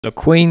The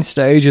Queen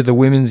stage of the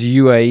Women's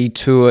UAE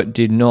Tour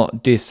did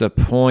not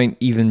disappoint,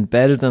 even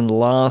better than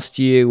last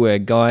year where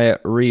Gaia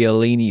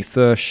Riolini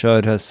first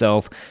showed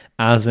herself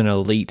as an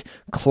elite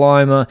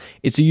climber.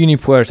 It's a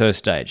Unipuerto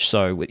stage,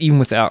 so even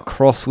without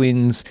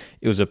crosswinds,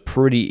 it was a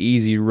pretty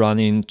easy run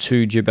in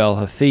to Jebel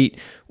Hafeet,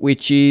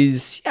 which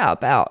is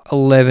about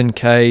 11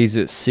 Ks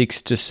at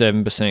 6 to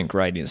 7%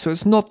 gradient. So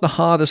it's not the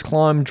hardest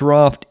climb.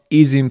 Draft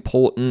is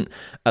important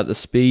at the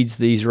speeds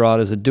these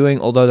riders are doing,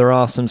 although there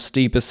are some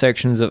steeper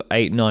sections of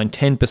 8, 9,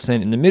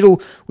 10% in the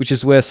middle, which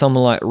is where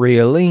someone like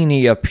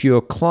Riolini, a pure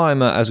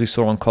climber, as we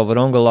saw on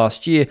Covadonga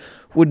last year,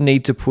 would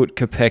need to put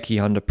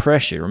Kopecky under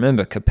pressure.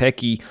 Remember,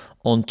 Kopecky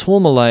on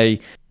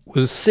Tourmalet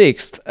was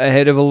 6th,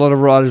 ahead of a lot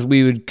of riders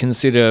we would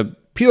consider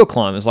pure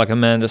climbers like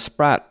Amanda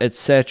Spratt,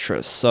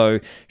 etc. So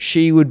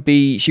she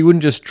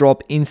wouldn't just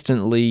drop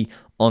instantly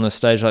on a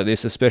stage like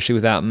this, especially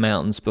without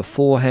mountains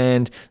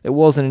beforehand. There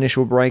was an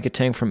initial break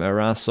attempt from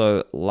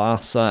Eraso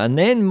Lassa, and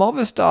then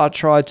Movistar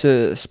tried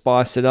to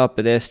spice it up,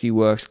 but SD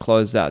Works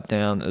closed that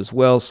down as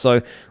well.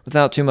 So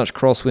without too much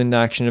crosswind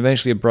action,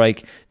 eventually a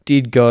break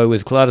did go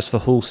with Gladys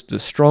Verhulst, the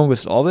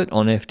strongest of it,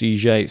 on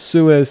FDJ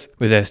Suez,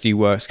 with SD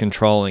Works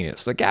controlling it.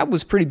 So the gap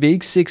was pretty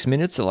big, 6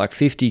 minutes at like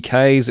 50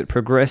 Ks. It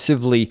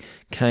progressively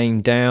came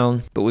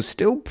down, but was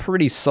still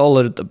pretty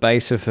solid at the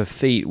base of her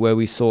feet, where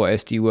we saw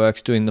SD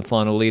Works doing the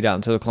final lead out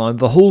into the climb.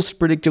 Verhulst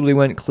predictably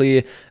went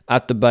clear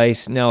at the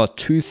base, now a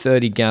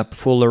 2:30 gap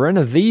for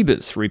Lorena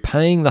Wiebes,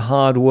 repaying the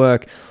hard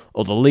work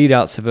or the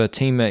lead-outs of her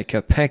teammate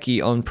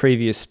Kopecky on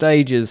previous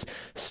stages,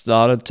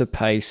 started to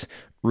pace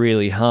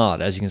really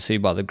hard, as you can see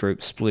by the group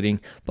splitting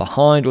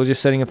behind or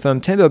just setting a firm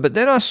tempo. But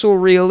then I saw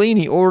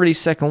Riolini already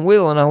second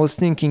wheel, and I was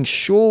thinking,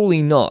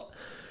 surely not.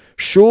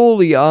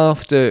 Surely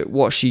after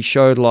what she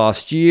showed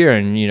last year,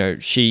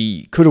 and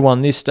she could have won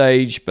this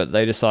stage, but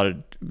they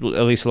decided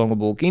Elisa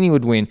Longo-Borghini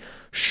would win.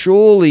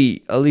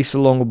 Surely Elisa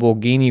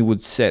Longo-Borghini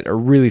would set a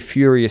really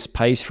furious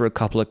pace for a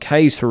couple of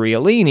Ks for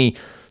Riolini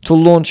to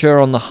launch her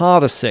on the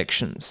harder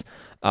sections.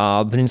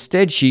 But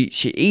instead, she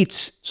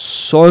eats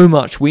so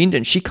much wind,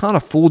 and she can't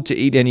afford to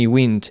eat any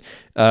wind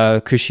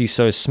because she's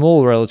so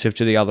small relative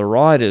to the other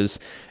riders.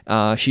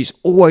 She's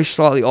always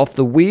slightly off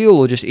the wheel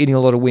or just eating a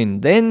lot of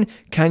wind. Then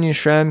Canyon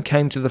Schramm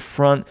came to the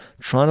front,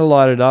 trying to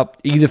light it up,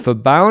 either for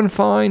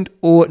Bauernfeind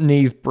or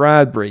Neve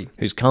Bradbury,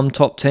 who's come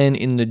top 10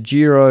 in the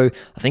Giro,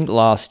 I think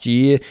last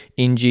year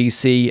in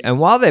GC. And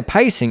while they're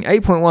pacing,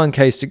 8.1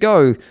 Ks to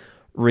go,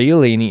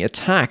 Riolini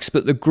attacks,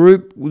 but the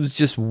group was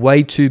just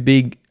way too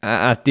big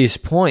at this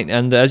point.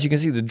 And as you can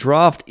see, the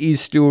draft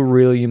is still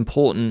really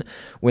important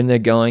when they're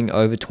going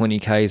over 20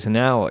 Ks an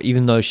hour.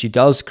 Even though she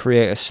does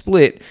create a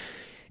split,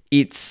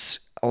 it's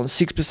on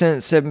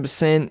 6%,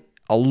 7%,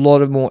 a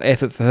lot of more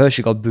effort for her.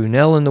 She got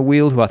Bunel in the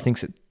wheel, who I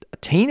think's a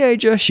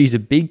teenager. She's a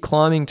big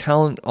climbing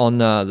talent on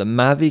the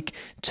Mavic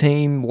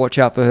team. Watch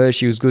out for her.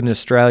 She was good in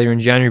Australia in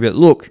January. But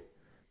look,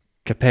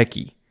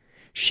 Kopecky.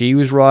 She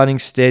was riding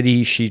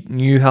steady. She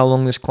knew how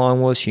long this climb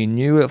was. She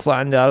knew it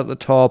flattened out at the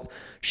top.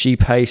 She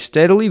paced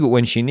steadily, but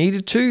when she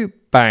needed to,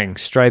 bang,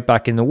 straight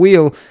back in the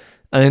wheel.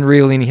 And then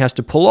Riolini has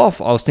to pull off.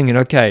 I was thinking,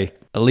 okay,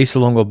 Elisa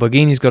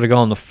Longo-Borghini's got to go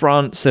on the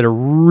front, set a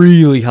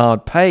really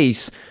hard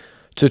pace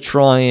to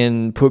try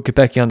and put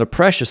Kopecky under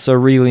pressure so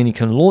Riolini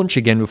can launch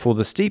again before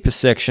the steeper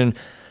section.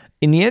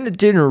 In the end, it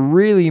didn't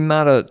really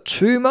matter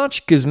too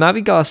much because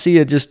Mavi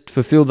Garcia just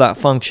fulfilled that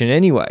function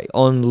anyway.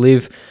 On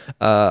Liv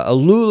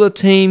Alula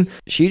team,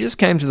 she just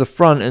came to the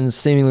front and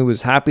seemingly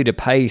was happy to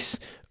pace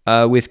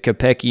with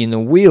Kopecky in the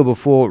wheel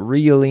before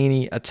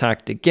Riolini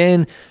attacked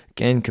again.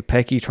 Again,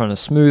 Kopecky trying to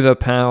smooth her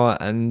power,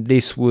 and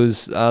this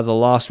was the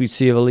last we'd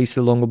see of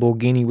Elisa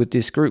Longo-Borghini with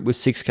this group with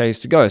 6 Ks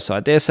to go. So I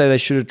dare say they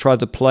should have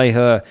tried to play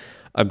her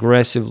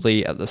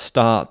aggressively at the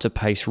start to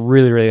pace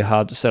really, really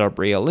hard to set up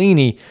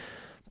Riolini.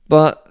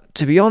 But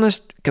to be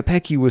honest,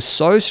 Kopecky was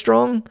so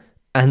strong,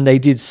 and they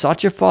did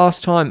such a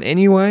fast time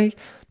anyway,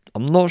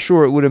 I'm not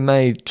sure it would have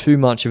made too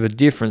much of a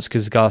difference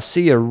because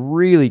Garcia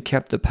really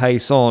kept the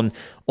pace on,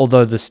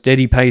 although the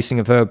steady pacing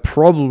of her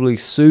probably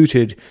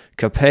suited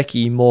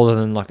Kopecky more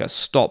than like a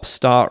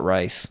stop-start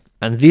race.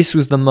 And this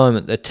was the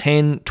moment, the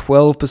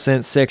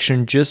 10-12%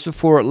 section just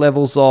before it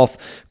levels off.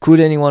 Could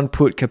anyone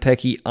put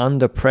Kopecky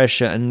under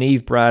pressure? And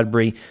Neve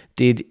Bradbury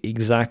did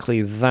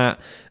exactly that,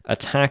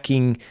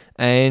 attacking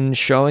and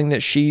showing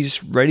that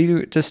she's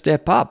ready to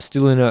step up.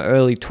 Still in her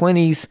early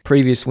 20s,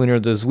 previous winner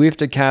of the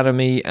Zwift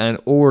Academy, and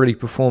already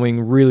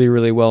performing really,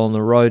 really well on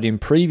the road in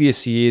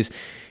previous years.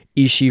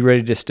 Is she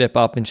ready to step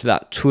up into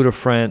that Tour de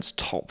France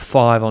top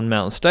 5 on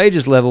mountain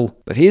stages level?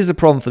 But here's the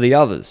problem for the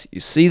others. You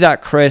see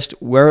that crest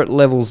where it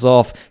levels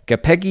off.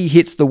 Kopecky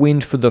hits the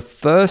wind for the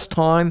first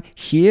time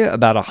here,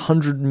 about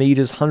 100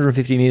 meters,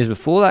 150 meters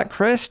before that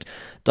crest.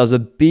 Does a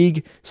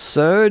big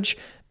surge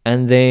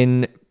and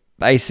then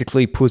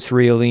basically puts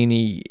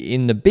Riolini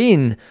in the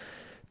bin.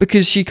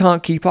 because she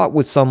can't keep up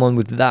with someone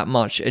with that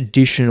much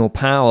additional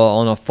power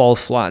on a false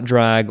flat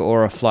drag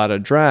or a flatter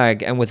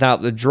drag. And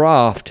without the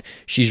draft,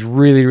 she's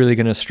really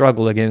going to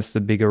struggle against the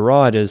bigger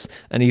riders.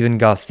 And even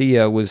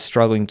Garcia was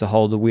struggling to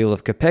hold the wheel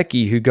of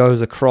Kopecky, who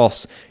goes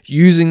across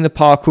using the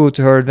parkour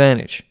to her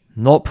advantage,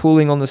 not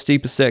pulling on the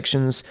steeper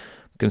sections,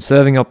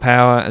 conserving her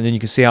power, and then you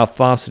can see how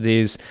fast it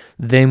is.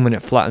 Then when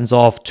it flattens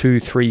off 2,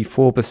 3,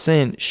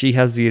 4%, she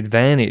has the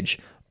advantage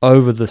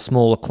over the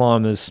smaller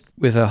climbers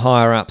with her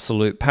higher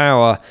absolute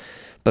power,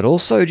 but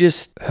also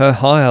just her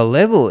higher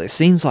level. It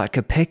seems like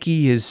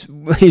Kopecky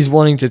is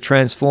wanting to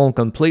transform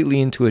completely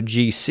into a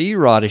GC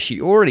rider.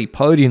 She already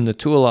podiumed the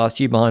Tour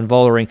last year behind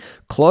Vollering,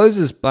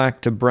 closes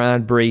back to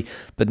Bradbury,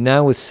 but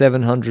now with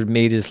 700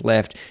 meters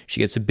left,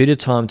 she gets a bit of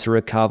time to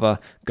recover,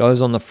 goes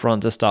on the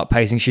front to start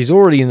pacing. She's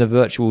already in the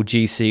virtual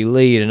GC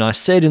lead, and I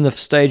said in the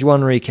stage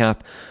 1 recap,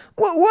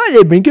 why did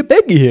they bring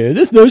Kopecky here?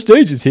 There's no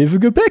stages here for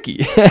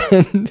Kopecky.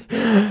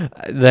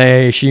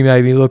 And she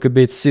made me look a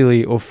bit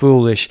silly or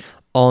foolish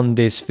on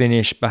this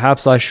finish.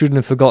 Perhaps I shouldn't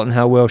have forgotten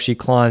how well she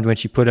climbed when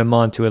she put her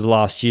mind to it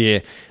last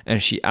year,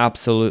 and she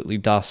absolutely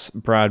dusts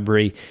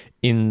Bradbury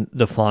in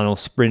the final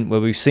sprint,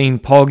 where we've seen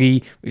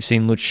Poggy, we've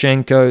seen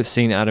Lutsenko,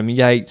 seen Adam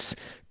Yates.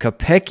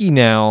 Kopecky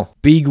now,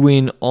 big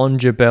win on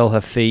Jebel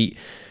Hafeet.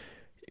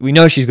 We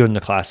know she's good in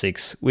the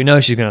classics. We know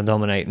she's going to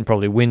dominate and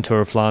probably win Tour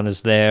of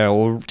Flanders there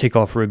or tick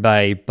off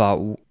Roubaix, but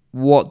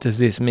what does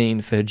this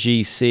mean for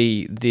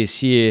GC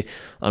this year?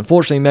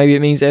 Unfortunately, maybe it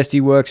means SD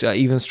Works are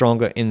even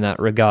stronger in that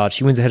regard.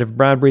 She wins ahead of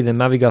Bradbury, then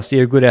Mavi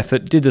Garcia, good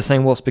effort. Did the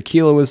same watts per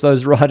kilo as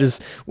those riders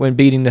when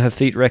beating the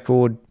Hafeet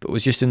record, but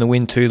was just in the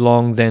wind too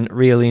long. Then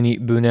Rialini,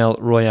 Bunel,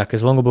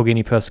 Royakas,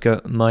 Longoborghini,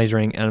 Persica,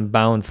 Meisering, and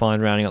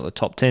Bauernfeind rounding out the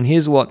top 10.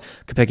 Here's what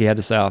Kopecky had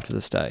to say after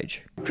the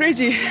stage.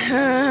 Crazy.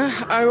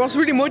 I was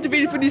really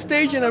motivated for this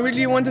stage, and I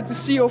really wanted to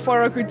see how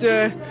far I could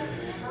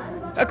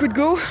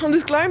go on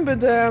this climb,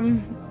 but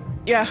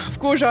yeah, of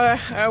course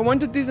I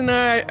wanted this, and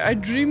I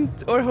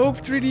dreamed or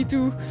hoped really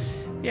to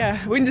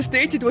win the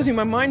stage. It was in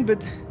my mind,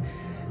 but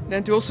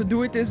then to also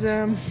do it is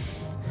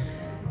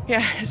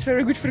it's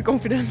very good for the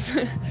confidence.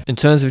 In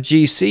terms of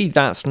GC,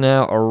 that's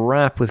now a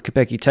wrap with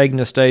Kopecky taking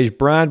the stage.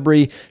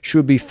 Bradbury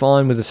should be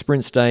fine with the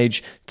sprint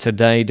stage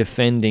today,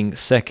 defending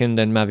second,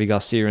 and Mavi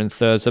Garcia in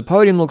third. So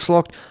podium looks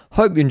locked.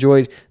 Hope you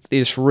enjoyed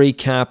this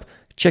recap.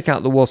 Check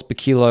out the watts per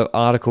kilo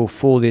article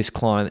for this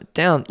climb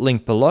down,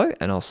 link below,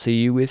 and I'll see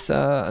you with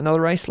another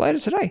race later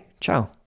today. Ciao.